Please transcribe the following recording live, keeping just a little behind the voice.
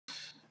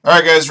All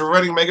right, guys, we're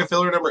running Mega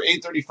Filler number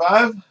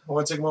 835. I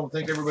want to take a moment to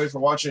thank everybody for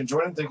watching and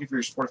joining. Thank you for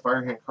your support of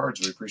Firehand Cards.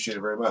 We appreciate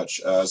it very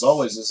much. As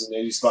always, this is an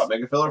 80 spot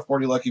Mega Filler.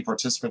 40 lucky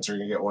participants are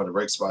going to get one of the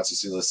break spots you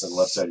see listed on the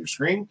left side of your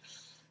screen.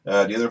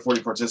 The other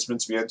 40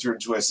 participants will be entered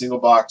into a single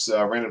box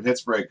random hits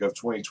break of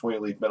 2020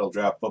 Leaf Metal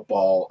Draft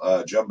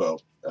Football Jumbo.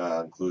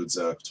 Includes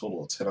a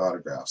total of 10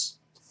 autographs.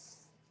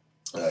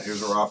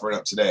 Here's what we're offering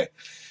up today.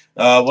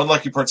 One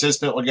lucky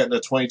participant will get into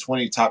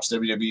 2020 Topps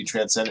WWE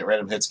Transcendent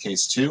Random Hits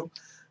Case 2.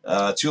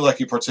 Two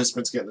lucky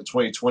participants get in the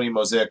 2020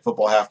 Mosaic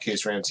Football Half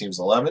Case Ram Teams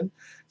 11.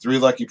 Three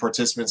lucky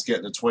participants get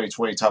in the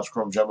 2020 Topps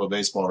Chrome Jumbo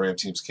Baseball Ram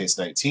Teams Case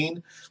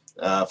 19.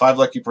 Five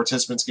lucky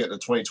participants get in the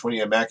 2020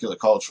 Immaculate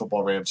College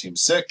Football Ram Team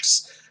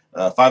 6.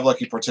 Five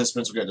lucky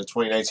participants will get in the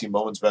 2019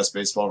 Moments Best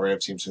Baseball Ram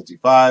Teams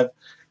 55.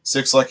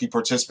 Six lucky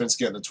participants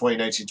get in the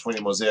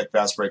 2019-20 Mosaic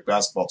Fast Break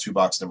Basketball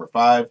 2-box number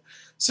 5.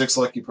 Six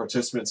lucky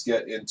participants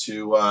get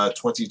into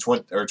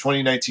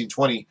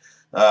 2019-20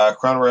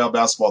 Crown Royale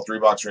Basketball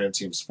 3-box Ram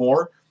Teams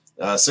 4.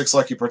 Six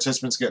lucky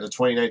participants get into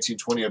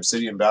 2019-20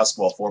 Obsidian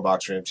Basketball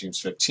 4-box Ram Teams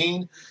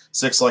 15.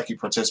 Six lucky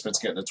participants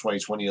get into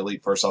 2020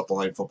 Elite First Off the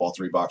Line Football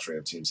 3-box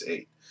Ram Teams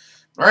 8.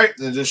 All right,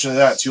 in addition to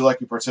that, two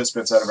lucky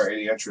participants out of our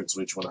 80 entrants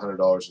will each win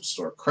 $100 in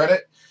store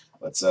credit.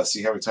 Let's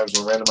see how many times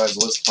we'll randomize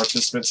the list of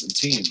participants and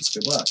teams.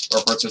 Good luck.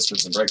 Or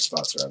participants and break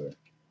spots, rather.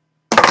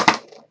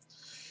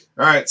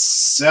 All right,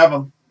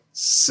 7.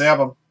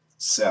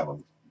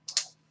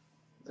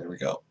 There we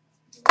go.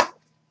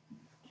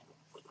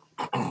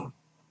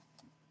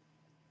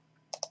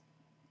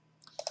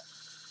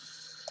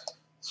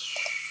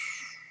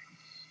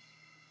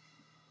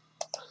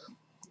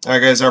 All right,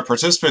 guys, our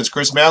participants,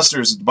 Chris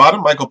Masters at the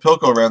bottom. Michael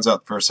Pilko rounds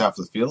out the first half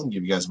of the field and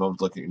give you guys a moment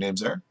to look at your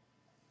names there.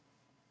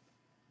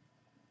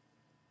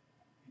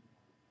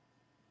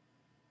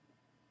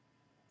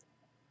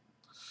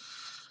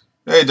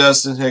 Hey,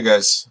 Dustin. Hey,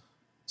 guys.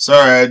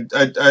 Sorry,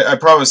 I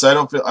promise I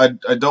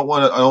don't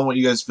want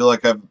you guys to feel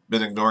like I've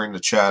been ignoring the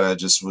chat. I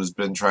just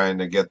been trying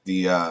to get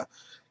the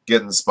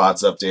getting the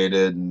spots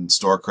updated and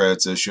store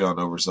credits issue on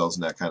oversells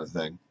and that kind of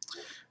thing.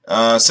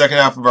 Second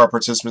half of our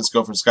participants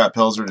go from Scott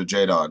Pelzer to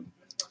J-Dog.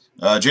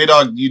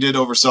 J-Dog, you did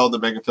oversell the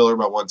Mega Filler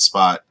by 1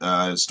 spot.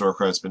 Store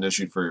credit's been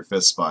issued for your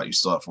 5th spot. You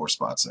still have 4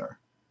 spots there.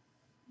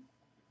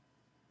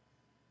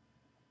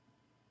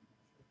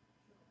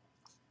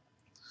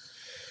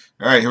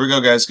 All right, here we go,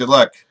 guys. Good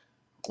luck.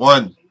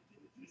 1,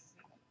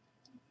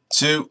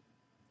 2,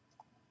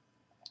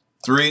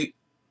 3,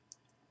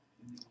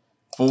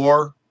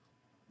 4,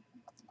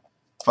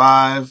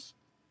 5,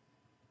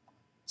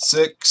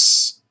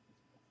 6,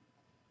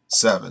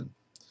 7.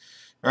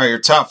 All right, your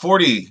top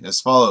 40 as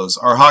follows.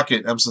 R.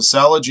 Hockett, M.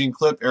 Sala, Gene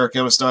Clip, Eric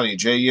Amistani,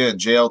 J. Yin,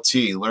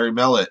 JLT, Larry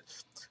Mellett,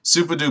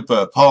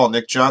 Supadupa, Paul,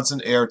 Nick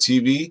Johnson,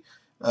 ARTV,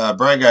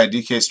 Brian Guy,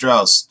 DK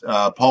Strauss,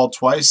 Paul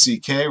Twice,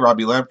 CK,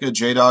 Robbie Lampka,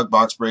 J-Dog,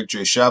 Box Break,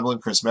 Jay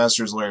Shablin, Chris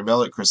Masters, Larry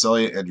Mellett, Chris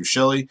Elliott, Andrew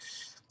Shelley,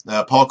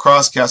 Paul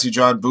Cross, Cassie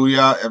John,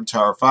 Booyah, M.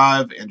 Tower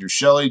 5, Andrew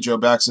Shelley, Joe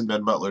Baxton,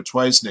 Ben Butler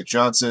Twice, Nick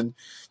Johnson,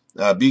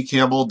 B.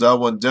 Campbell, Duh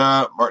One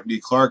Duh, Martin D.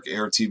 Clark,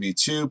 ARTV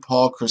 2,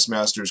 Paul, Chris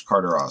Masters,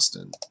 Carter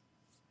Austin.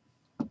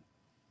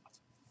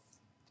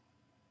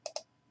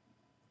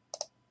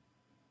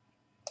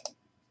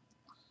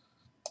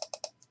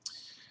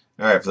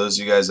 All right, for those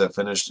of you guys that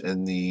finished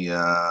in the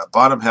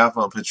bottom half,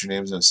 I'll put your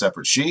names in a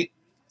separate sheet.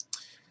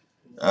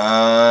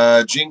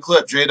 Gene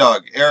Clip,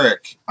 J-Dog,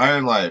 Eric,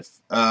 Iron Life,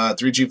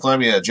 3G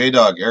Flamia,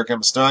 J-Dog, Eric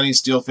Amistani,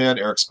 Steel Fan,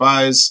 Eric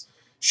Spies,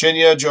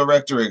 Shinya, Joe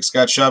Rectorig,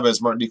 Scott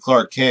Chavez, Martin D.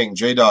 Clark, Kang,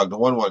 J-Dog, The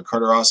 1-1,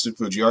 Carter Austin,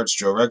 Fuji Arts,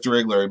 Joe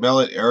Rectorig, Larry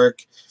Mellett,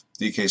 Eric,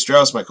 DK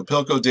Strauss, Michael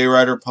Pilko,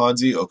 Dayrider,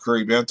 Ponzi,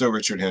 Okuri Banto,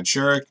 Richard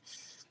Hansherik,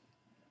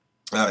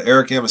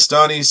 Eric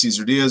Amistani,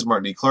 Cesar Diaz,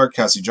 Martin D. Clark,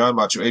 Cassie John,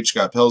 Macho H,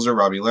 Scott Pelzer,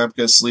 Robbie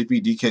Lampka, Sleepy,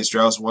 DK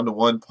Strauss,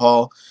 1-1,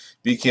 Paul,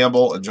 B.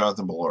 Campbell, and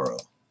Jonathan Belloro.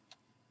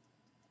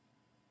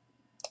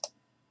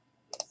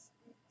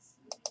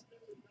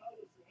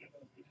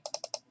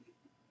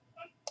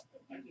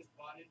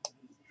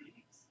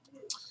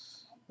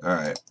 All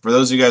right. For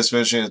those of you guys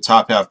finishing the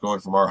top half, going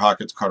from R.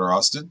 Hockett to Carter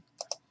Austin.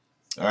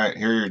 All right.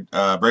 Here are your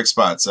break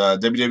spots.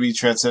 WWE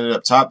Transcendent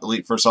up top,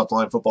 Elite First Off the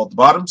Line Football at the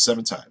bottom,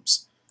 7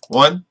 times.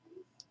 1,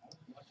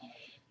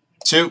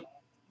 2,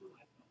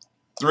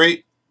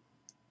 3,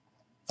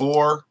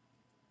 4,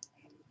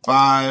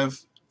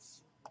 5,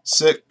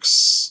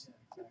 6,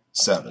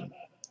 7.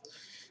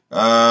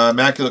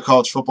 Immaculate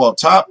College Football up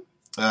top,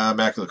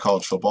 Immaculate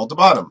College Football at the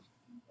bottom.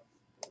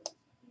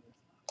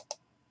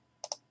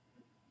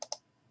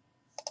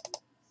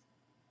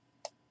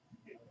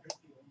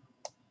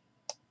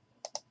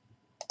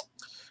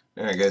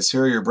 All right, guys,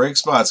 here are your break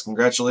spots.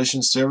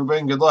 Congratulations to everybody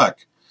and good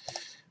luck.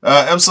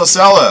 M.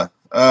 Sala,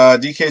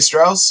 DK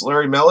Strauss,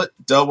 Larry Mellett,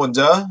 Duh One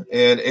Duh,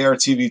 and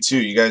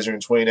ARTV2. You guys are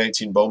in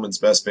 2019 Bowman's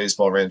Best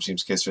Baseball Ram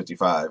Teams Case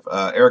 55.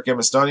 Eric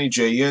Amistani,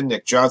 Jay Yin,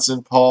 Nick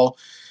Johnson, Paul,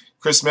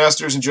 Chris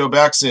Masters, and Joe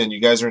Baxton. You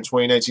guys are in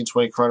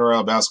 2019-20 Crown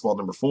Royale Basketball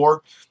number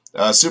 4.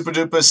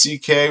 Supadupa,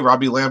 CK,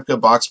 Robbie Lampka,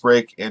 Box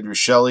Break, Andrew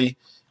Shelley,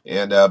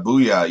 and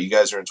Booyah. You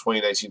guys are in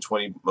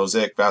 2019-20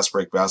 Mosaic Fast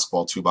Break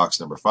Basketball 2-box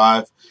number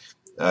 5.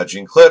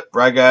 Gene Clip,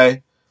 Brad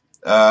Guy,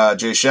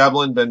 Jay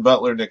Shablin, Ben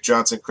Butler, Nick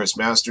Johnson, Chris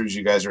Masters.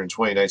 You guys are in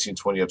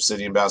 2019-20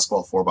 Obsidian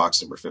Basketball,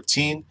 4-box number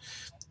 15.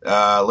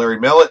 Larry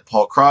Mellett,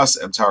 Paul Cross,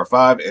 M Tower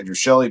 5, Andrew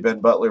Shelley, Ben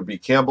Butler, B.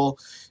 Campbell.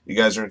 You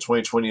guys are in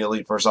 2020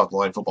 Elite First Off the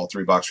Line Football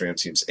 3-box Ram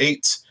Teams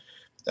 8.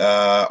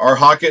 R.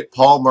 Hockett,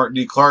 Paul, Martin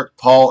D. Clark,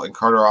 Paul, and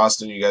Carter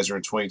Austin. You guys are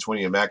in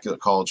 2020 Immaculate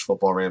College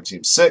Football Ram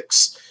Team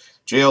 6.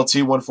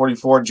 JLT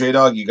 144,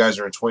 J-Dog. You guys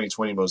are in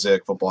 2020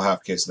 Mosaic Football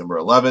Half Case number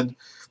 11.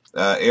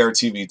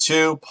 ARTV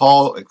 2,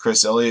 Paul and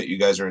Chris Elliott. You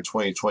guys are in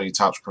 2020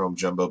 Topps Chrome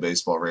Jumbo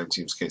Baseball Ram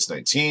Teams Case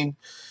 19.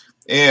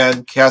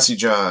 And Cassie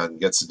John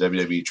gets the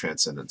WWE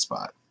Transcendent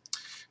spot.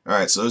 All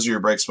right, so those are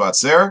your break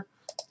spots there.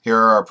 Here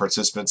are our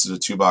participants to the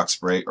 2-box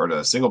break, or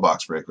the single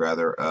box break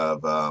rather,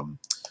 of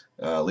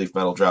Leaf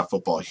Metal Draft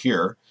Football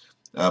here.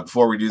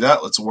 Before we do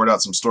that, let's award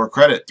out some store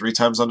credit. 3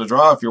 times on the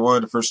draw. If you're one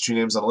of the first 2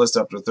 names on the list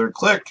after the 3rd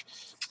click,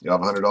 you'll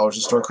have $100 in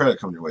store credit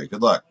coming your way.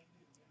 Good luck.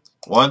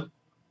 1,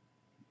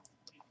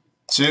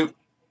 2,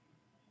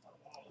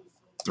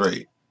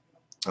 3.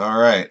 All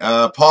right.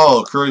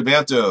 Paul, Curry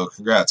Banto.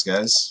 Congrats,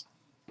 guys.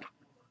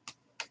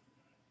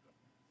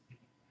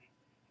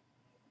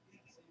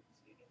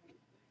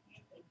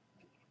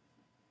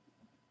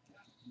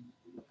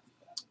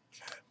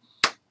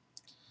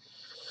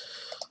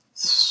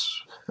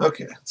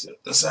 Okay, let's see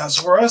what this has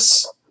for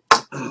us.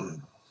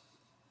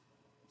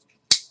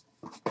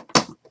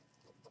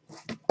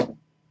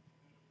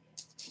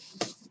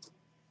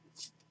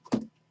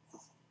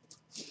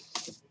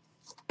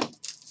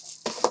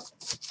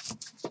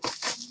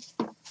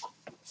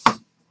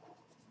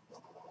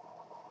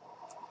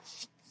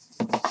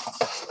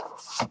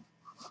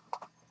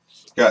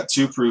 Got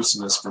 2 proofs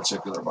in this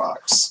particular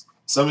box.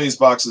 Some of these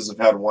boxes have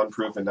had 1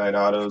 proof and 9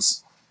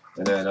 autos,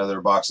 and then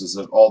other boxes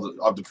of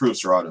the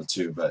proofs are auto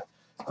too, but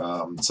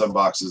some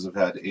boxes have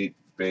had 8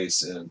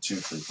 base and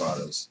 2 proof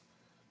autos.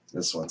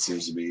 This one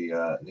seems to be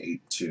an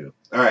 8-2.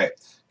 All right,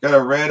 got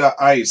a red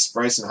ice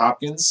Bryson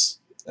Hopkins.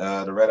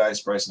 The red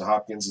ice Bryson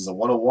Hopkins is a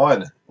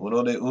 101,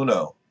 uno de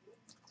uno.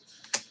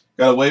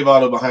 Got a wave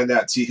auto behind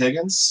that, T.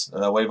 Higgins.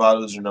 Wave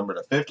autos are numbered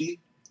to 50,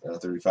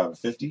 35 of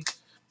 50.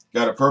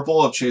 Got a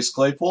purple of Chase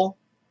Claypool.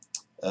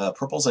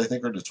 Purples, I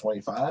think, are to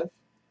 25.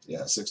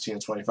 Yeah, 16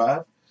 and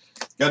 25.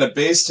 Got a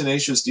base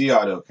Tenacious D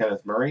auto,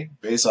 Kenneth Murray.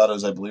 Base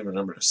autos, I believe, are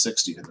numbered to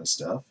 60 in this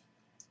stuff.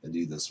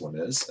 Indeed, this one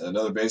is.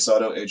 Another base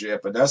auto, AJ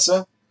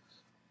Epinesa,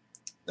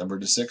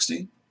 numbered to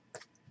 60.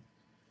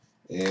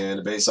 And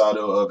a base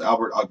auto of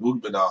Albert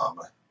Ogbunam,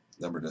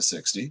 numbered to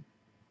 60.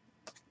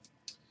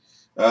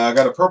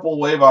 Got a purple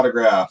wave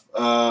autograph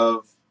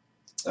of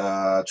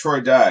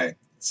Troy Dye.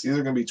 It's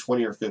either going to be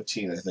 20 or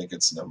 15, I think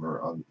it's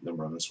number on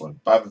this one.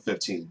 5 of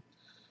 15.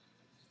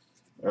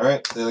 All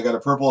right, then I got a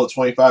purple of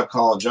 25,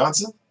 Colin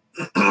Johnson.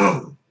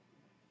 11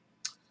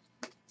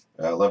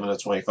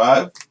 of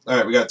 25. All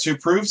right, we got 2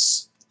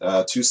 proofs,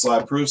 2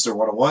 slide proofs. They're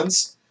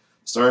 101s.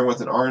 Starting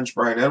with an orange,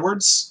 Brian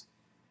Edwards.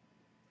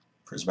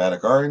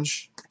 Prismatic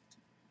orange.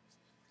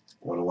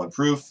 101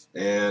 proof.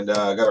 And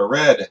got a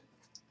red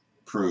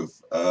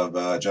proof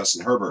of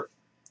Justin Herbert.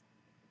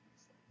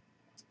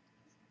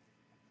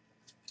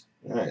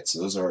 All right,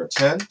 so those are our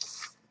 10.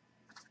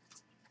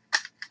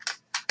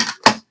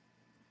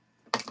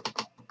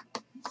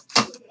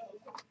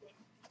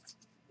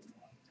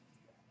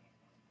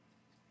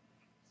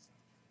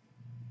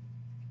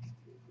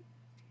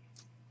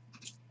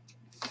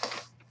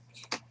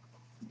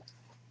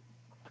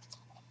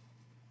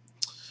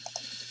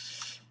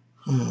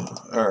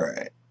 All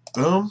right.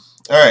 Boom.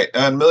 All right.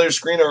 On the middle of your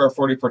screen are our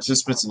 40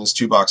 participants in this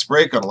 2-box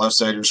break. On the left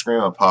side of your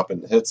screen, I'm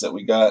popping the hits that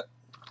we got.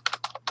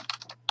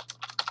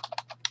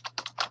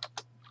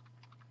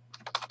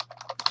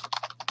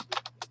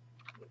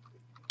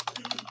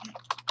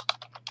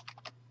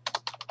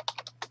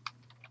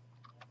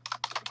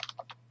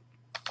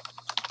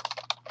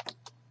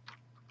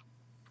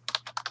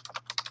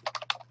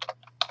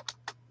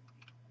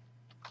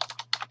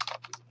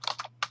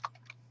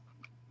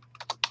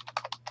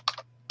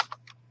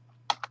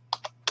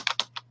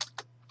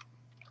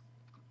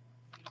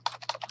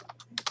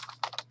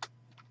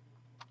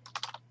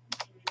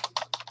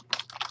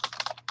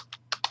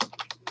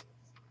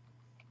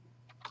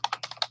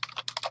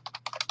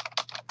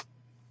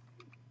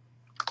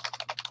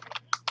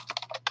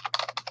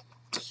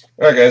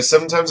 All right, guys,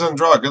 7 times on the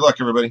draw. Good luck,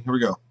 everybody. Here we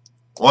go.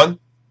 1,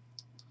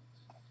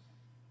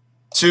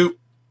 2,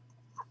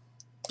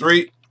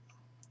 3,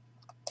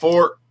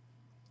 4,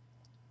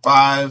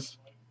 5,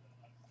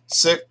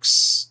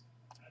 6,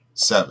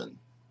 7.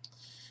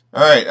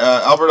 All right,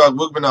 Albert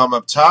Ogbunam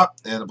up top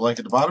and a blank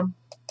at the bottom.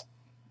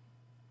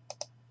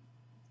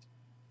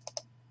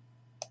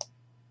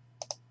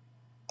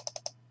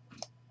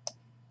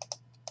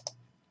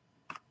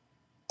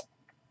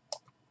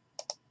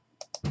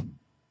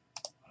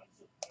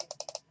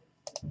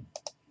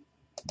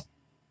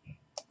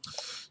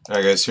 All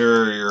right, guys,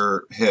 here are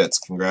your hits.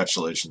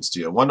 Congratulations to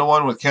you.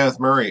 1-1 with Kenneth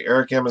Murray,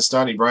 Eric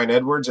Amistani, Brian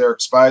Edwards,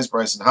 Eric Spies,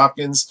 Bryson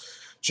Hopkins,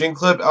 Gene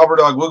Clip, Albert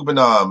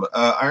Ogbunam,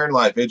 Iron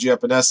Life, AJ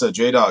Epinesa,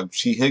 J-Dog,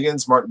 T.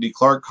 Higgins, Martin D.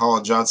 Clark,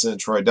 Colin Johnson,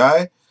 and Troy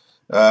Dye.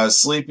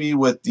 Sleepy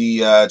with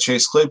the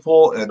Chase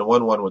Claypool, and the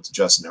 1-1 with the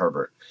Justin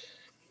Herbert.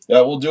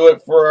 That will do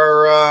it for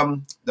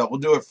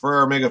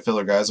our Mega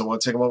Filler, guys. I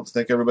want to take a moment to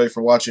thank everybody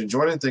for watching and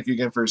joining. Thank you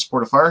again for your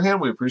support of Firehand.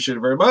 We appreciate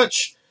it very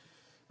much.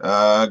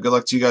 Good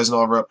luck to you guys in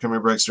all of our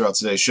upcoming breaks throughout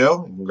today's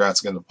show. And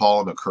congrats again to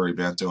Paul and to Curry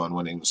Banto on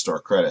winning the store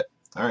credit.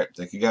 All right,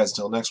 thank you guys.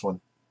 Until next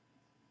one.